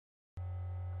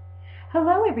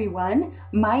Hello everyone,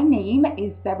 my name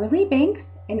is Beverly Banks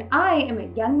and I am a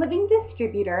Young Living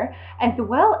distributor as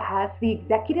well as the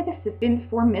executive assistant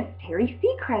for Miss Terry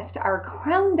Seacrest, our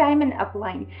Crown Diamond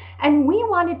upline. And we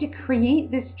wanted to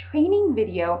create this training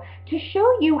video to show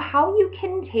you how you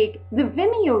can take the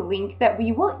Vimeo link that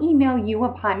we will email you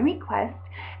upon request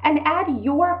and add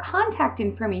your contact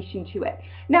information to it.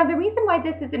 Now, the reason why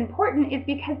this is important is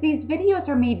because these videos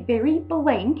are made very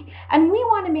blank, and we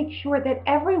want to make sure that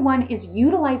everyone is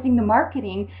utilizing the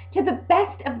marketing to the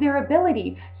best of their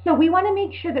ability. So we want to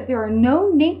make sure that there are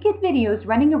no naked videos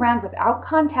running around without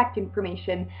contact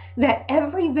information, that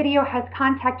every video has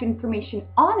contact information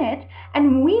on it,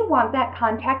 and we want that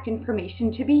contact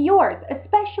information to be yours,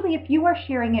 especially if you are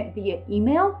sharing it via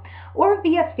email or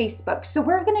via Facebook. So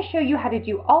we're going to show you how to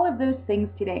do all of those things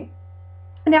today.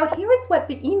 Now, here is what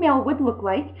the email would look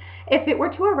like if it were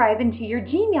to arrive into your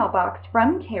Gmail box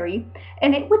from Terry,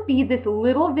 and it would be this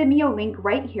little Vimeo link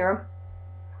right here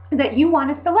that you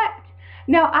want to select.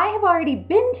 Now, I have already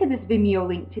been to this Vimeo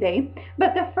link today,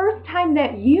 but the first time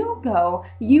that you go,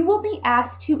 you will be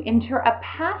asked to enter a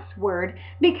password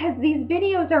because these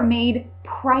videos are made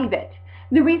private.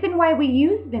 The reason why we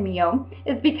use Vimeo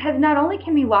is because not only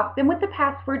can we lock them with the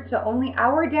password so only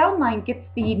our downline gets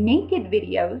the naked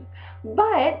videos,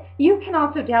 but you can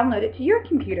also download it to your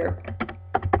computer.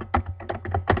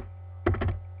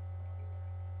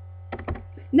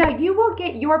 Now, you will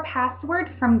get your password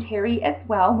from Terry as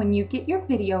well when you get your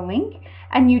video link,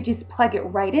 and you just plug it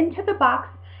right into the box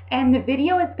and the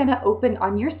video is going to open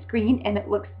on your screen and it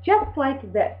looks just like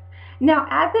this. Now,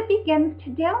 as it begins to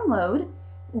download,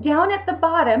 down at the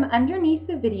bottom underneath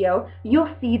the video,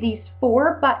 you'll see these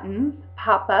 4 buttons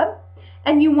pop up,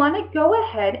 and you want to go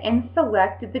ahead and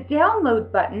select the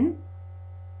download button,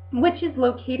 which is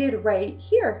located right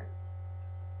here.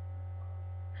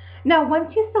 Now,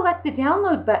 once you select the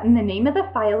download button, the name of the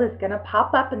file is going to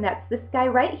pop up, and that's this guy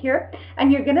right here,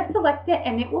 and you're going to select it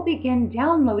and it will begin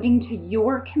downloading to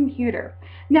your computer.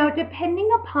 Now, depending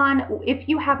upon if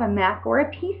you have a Mac or a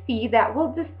PC, that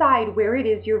will decide where it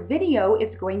is your video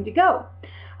is going to go.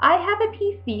 I have a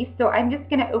PC, so I'm just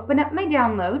going to open up my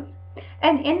downloads.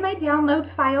 And in my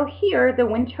download file here, the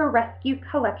Winter Rescue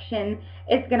Collection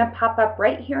is going to pop up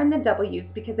right here in the W's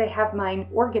because I have mine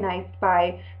organized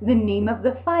by the name of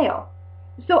the file.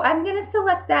 So I'm going to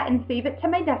select that and save it to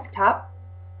my desktop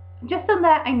just so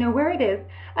that I know where it is.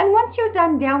 And once you're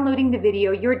done downloading the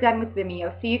video, you're done with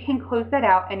Vimeo, so you can close that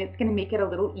out and it's going to make it a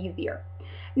little easier.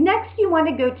 Next, you want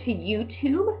to go to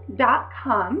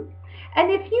youtube.com. And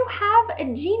if you have a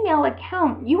Gmail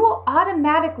account, you will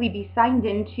automatically be signed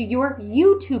into your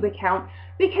YouTube account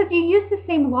because you use the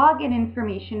same login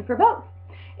information for both.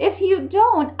 If you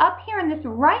don't, up here on this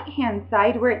right-hand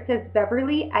side where it says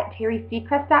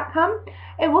Beverly@terryseacrest.com,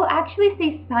 it will actually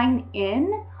say sign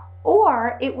in,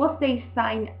 or it will say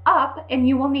sign up, and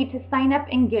you will need to sign up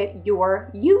and get your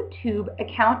YouTube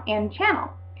account and channel.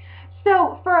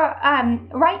 So for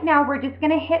right now, we're just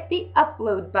going to hit the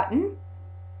upload button.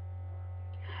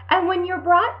 And when you're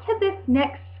brought to this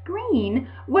next screen,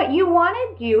 what you want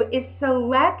to do is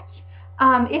select,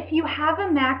 if you have a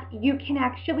Mac, you can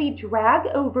actually drag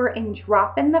over and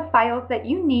drop in the files that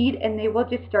you need and they will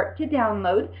just start to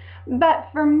download. But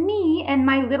for me and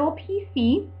my little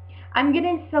PC, I'm going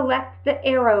to select the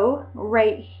arrow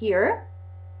right here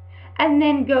and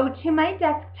then go to my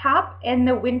desktop, and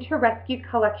the Winter Rescue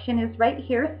Collection is right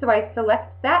here. So I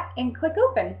select that and click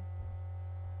open.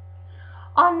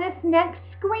 On this next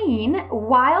screen,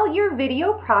 while your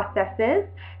video processes,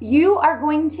 you are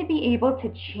going to be able to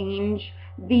change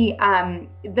the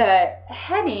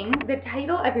heading, the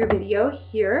title of your video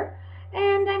here,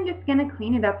 and I'm just going to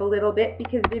clean it up a little bit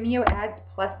because Vimeo adds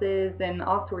pluses and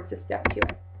all sorts of stuff to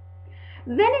it.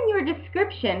 Then in your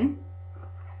description,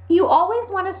 you always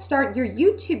want to start your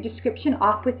YouTube description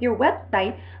off with your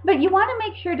website, but you want to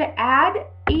make sure to add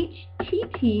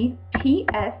https://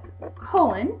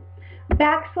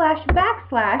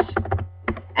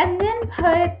 and then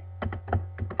put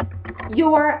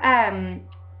your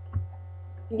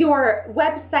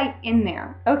website in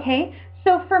there. Okay,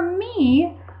 so for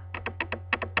me,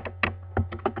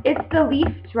 it's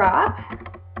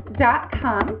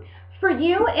theleafdrop.com. For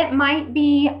you, it might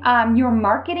be your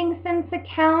Marketing Sense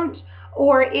account,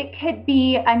 or it could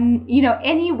be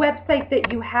any website that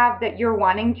you have that you're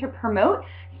wanting to promote.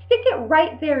 Stick it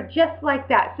right there just like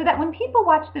that so that when people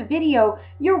watch the video,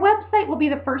 your website will be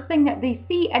the first thing that they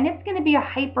see, and it's going to be a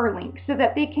hyperlink so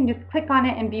that they can just click on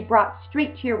it and be brought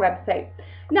straight to your website.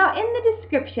 Now, in the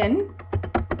description,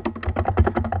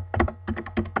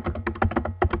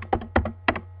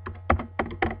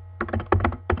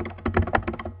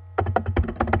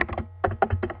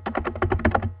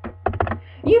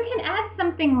 You can add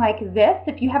something like this.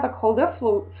 If you have a cold or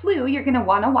flu, you're going to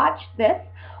want to watch this.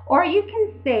 Or you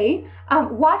can say,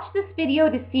 watch this video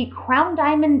to see Crown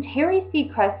Diamond Terry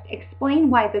Seacrest explain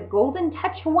why the Golden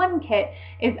Touch 1 kit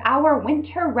is our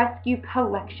winter rescue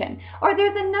collection. Or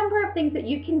there's a number of things that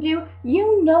you can do.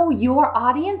 You know your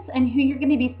audience and who you're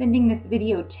going to be sending this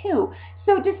video to.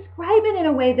 So describe it in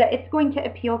a way that it's going to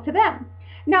appeal to them.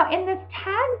 Now, in this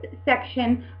tags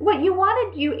section, what you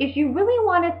want to do is you really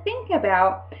want to think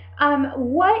about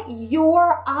what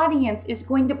your audience is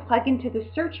going to plug into the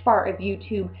search bar of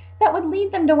YouTube that would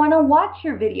lead them to want to watch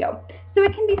your video. So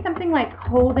it can be something like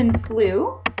cold and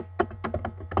flu,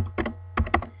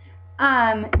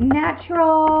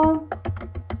 natural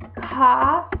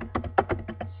cough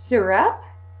syrup,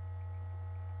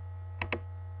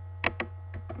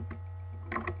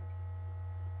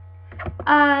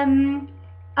 and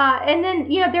then,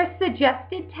 there's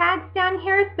suggested tags down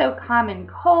here. So common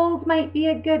cold might be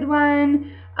a good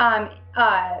one.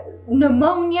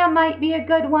 Pneumonia might be a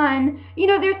good one.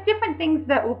 There's different things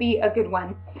that will be a good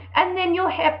one. And then you'll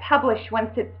hit publish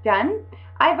once it's done.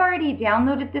 I've already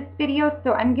downloaded this video,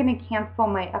 so I'm going to cancel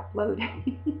my upload.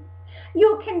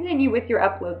 You'll continue with your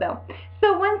upload though.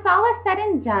 So once all is said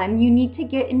and done, you need to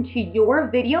get into your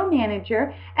video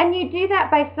manager, and you do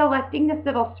that by selecting this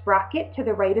little sprocket to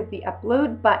the right of the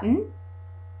upload button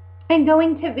and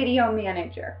going to video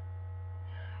manager.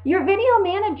 Your video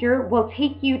manager will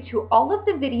take you to all of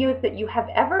the videos that you have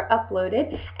ever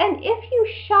uploaded, and if you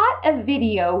shot a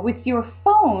video with your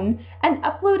phone and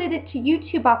uploaded it to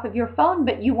YouTube off of your phone,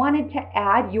 but you wanted to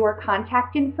add your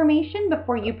contact information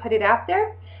before you put it out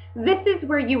there, this is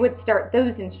where you would start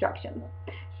those instructions.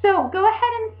 So go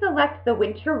ahead and select the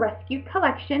Winter Rescue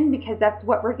Collection because that's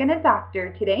what we're going to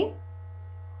doctor today.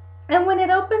 And when it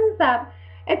opens up,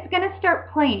 it's going to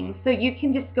start playing, so you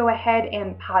can just go ahead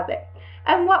and pause it.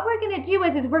 And what we're going to do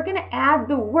is we're going to add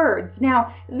the words.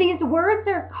 Now, these words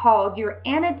are called your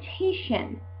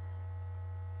annotation.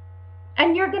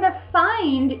 And you're going to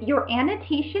find your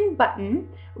annotation button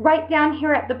right down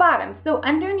here at the bottom. So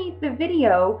underneath the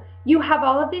video, you have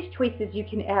all of these choices. You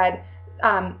can add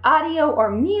audio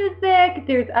or music.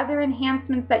 There's other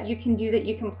enhancements that you can do that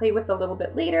you can play with a little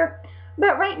bit later.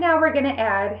 But right now we're going to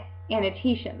add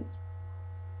annotations.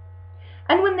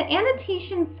 And when the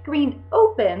annotation screen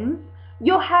opens,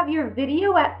 you'll have your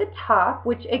video at the top,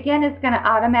 which again is going to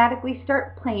automatically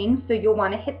start playing, so you'll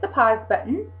want to hit the pause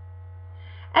button.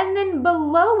 And then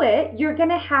below it, you're going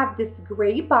to have this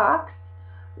gray box,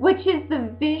 which is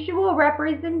the visual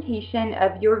representation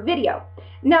of your video.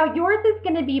 Now yours is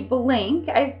going to be blank.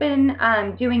 I've been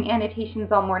doing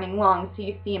annotations all morning long, so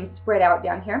you see them spread out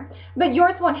down here. But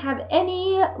yours won't have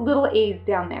any little A's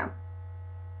down there.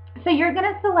 So you're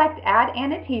going to select Add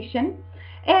Annotation,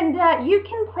 and you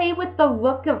can play with the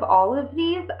look of all of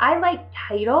these. I like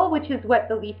title, which is what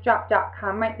the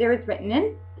leafdrop.com right there is written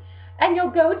in. And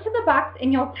you'll go to the box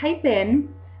and you'll type in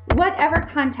whatever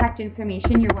contact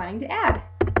information you're wanting to add.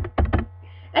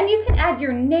 And you can add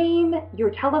your name,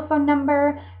 your telephone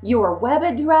number, your web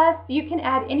address. You can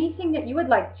add anything that you would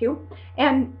like to.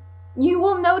 And you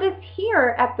will notice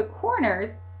here at the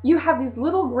corners, you have these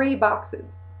little gray boxes.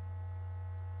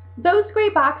 Those gray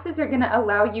boxes are going to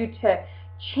allow you to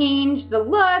change the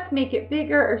look, make it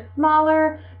bigger or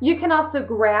smaller. You can also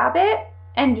grab it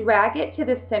and drag it to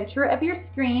the center of your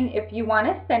screen if you want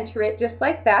to center it just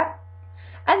like that.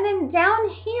 And then down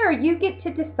here, you get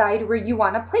to decide where you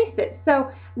want to place it.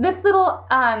 So this little,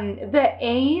 the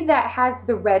A that has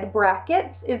the red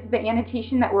brackets is the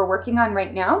annotation that we're working on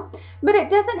right now, but it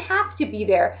doesn't have to be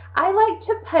there. I like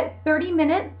to put 30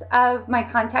 minutes of my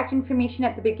contact information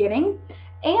at the beginning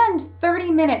and 30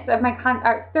 seconds of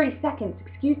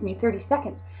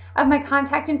my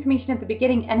contact information at the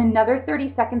beginning and another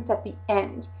 30 seconds at the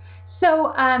end.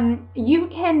 So you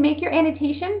can make your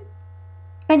annotation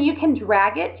and you can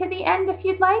drag it to the end if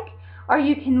you'd like, or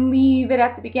you can leave it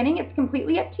at the beginning. It's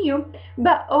completely up to you.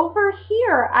 But over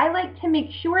here, I like to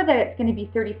make sure that it's going to be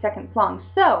 30 seconds long.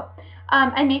 So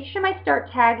I make sure my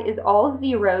start tag is all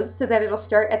zeros so that it'll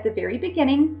start at the very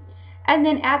beginning. And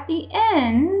then at the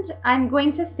end, I'm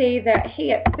going to say that,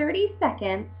 hey, at 30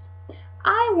 seconds,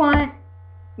 I want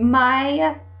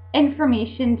my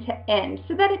information to end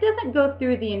so that it doesn't go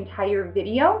through the entire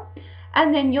video.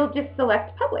 And then you'll just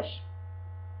select publish.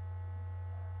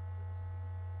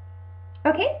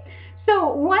 Okay,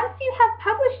 so once you have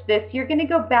published this, you're going to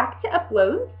go back to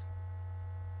uploads.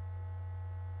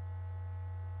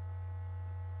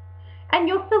 And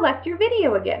you'll select your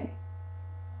video again.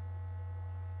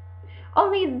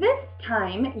 Only this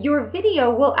time, your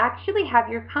video will actually have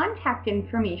your contact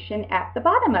information at the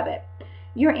bottom of it.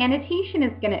 Your annotation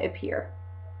is going to appear.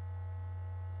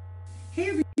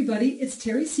 Hey everybody, it's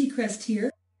Terry Seacrest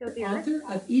here, So author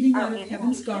of Eating our Out of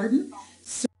Heaven's Garden.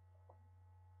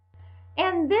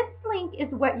 And this link is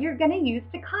what you're going to use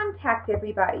to contact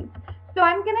everybody. So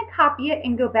I'm going to copy it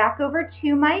and go back over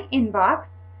to my inbox,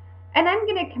 and I'm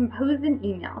going to compose an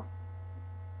email.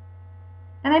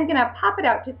 And I'm going to pop it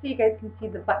out just so you guys can see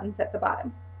the buttons at the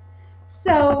bottom.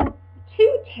 So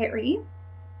to Terry,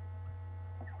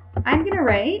 I'm going to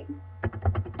write,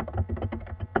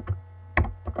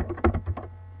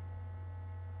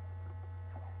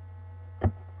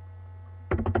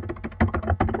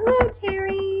 "Hello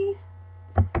Terry,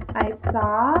 I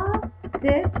saw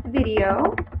this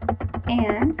video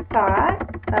and thought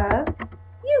of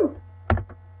you.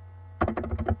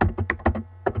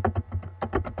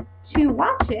 To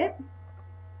watch it,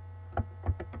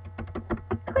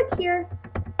 click here."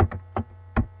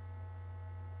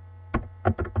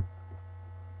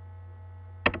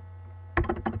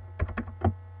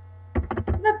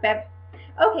 Not bad.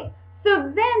 Okay,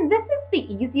 so then this is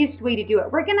the easiest way to do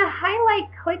it. We're going to highlight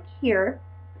click here,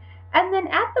 and then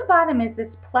at the bottom is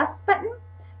this plus button.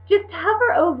 Just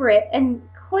hover over it and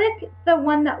click the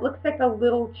one that looks like a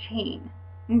little chain.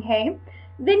 Okay?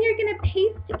 Then you're going to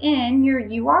paste in your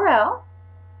URL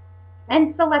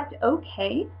and select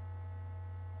OK.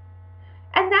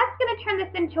 And that's going to turn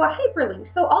this into a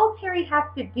hyperlink. So all Terry has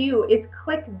to do is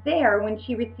click there when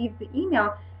she receives the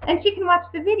email, and she can watch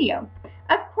the video.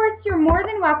 Of course, you're more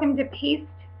than welcome to paste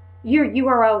your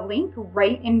URL link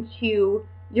right into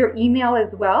your email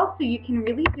as well, so you can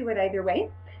really do it either way.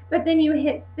 But then you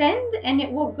hit send, and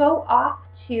it will go off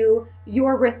to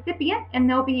your recipient, and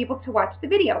they'll be able to watch the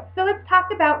video. So let's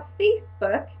talk about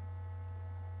Facebook.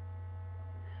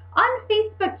 On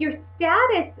Facebook, your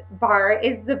status bar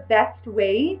is the best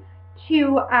way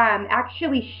to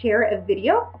actually share a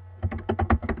video.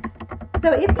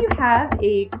 So if you have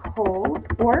a cold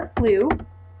or flu,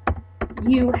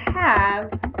 you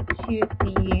have to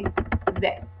see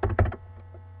this.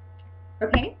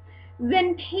 Okay?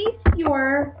 Then paste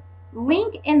your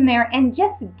link in there and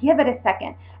just give it a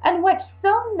second. And what's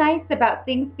so nice about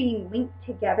things being linked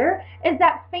together is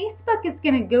that Facebook is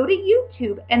going to go to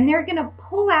YouTube and they're going to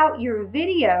pull out your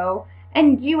video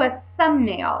and do a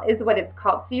thumbnail, is what it's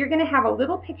called. So you're going to have a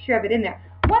little picture of it in there.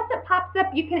 Once it pops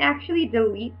up, you can actually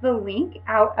delete the link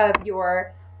out of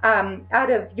your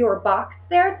box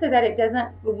there so that it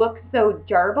doesn't look so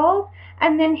jarbled,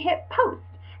 and then hit post.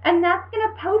 And that's going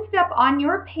to post up on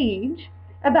your page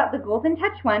about the Golden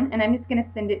Touch one, and I'm just going to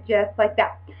send it just like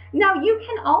that. Now you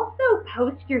can also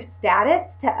post your status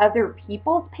to other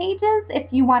people's pages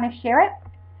if you want to share it.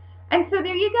 And so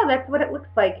there you go, that's what it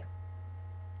looks like.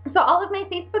 So all of my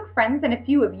Facebook friends and a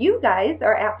few of you guys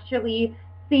are actually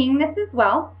seeing this as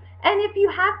well. And if you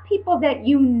have people that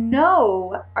you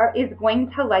know is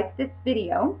going to like this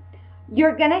video,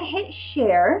 you're going to hit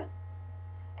share.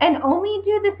 And only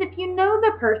do this if you know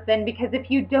the person, because if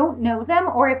you don't know them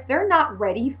or if they're not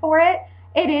ready for it,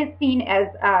 it is seen as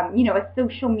a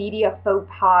social media faux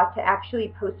pas to actually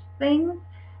post things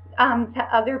to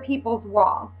other people's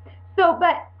wall. So,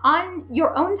 but on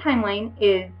your own timeline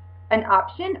is an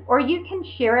option, or you can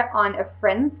share it on a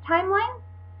friend's timeline.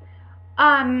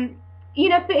 So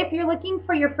if you're looking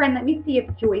for your friend, let me see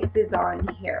if Joyce is on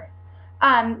here.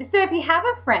 So if you have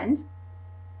a friend,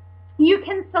 you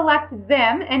can select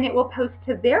them and it will post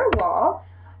to their wall,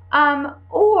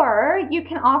 or you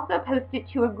can also post it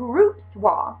to a group's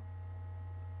wall.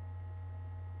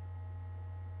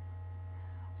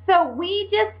 So we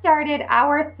just started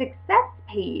our success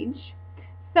page,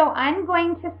 so I'm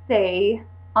going to say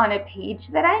on a page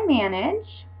that I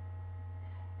manage,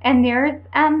 and there's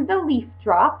the leaf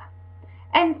drop.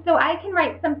 And so I can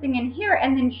write something in here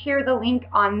and then share the link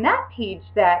on that page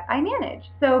that I manage.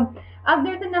 So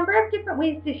there's a number of different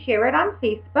ways to share it on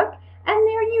Facebook. And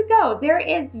there you go. There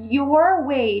is your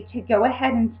way to go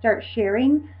ahead and start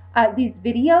sharing these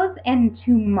videos and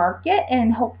to market,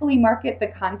 and hopefully market the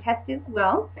contest as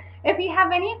well. If you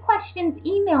have any questions,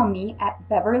 email me at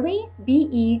Beverly,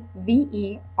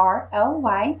 Beverly,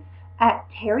 at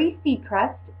Terry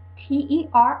Seacrest,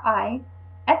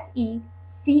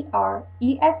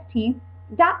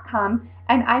 TerrySeacrest.com,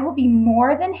 and I will be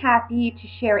more than happy to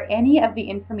share any of the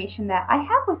information that I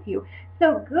have with you.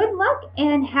 So good luck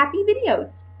and happy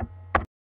videos.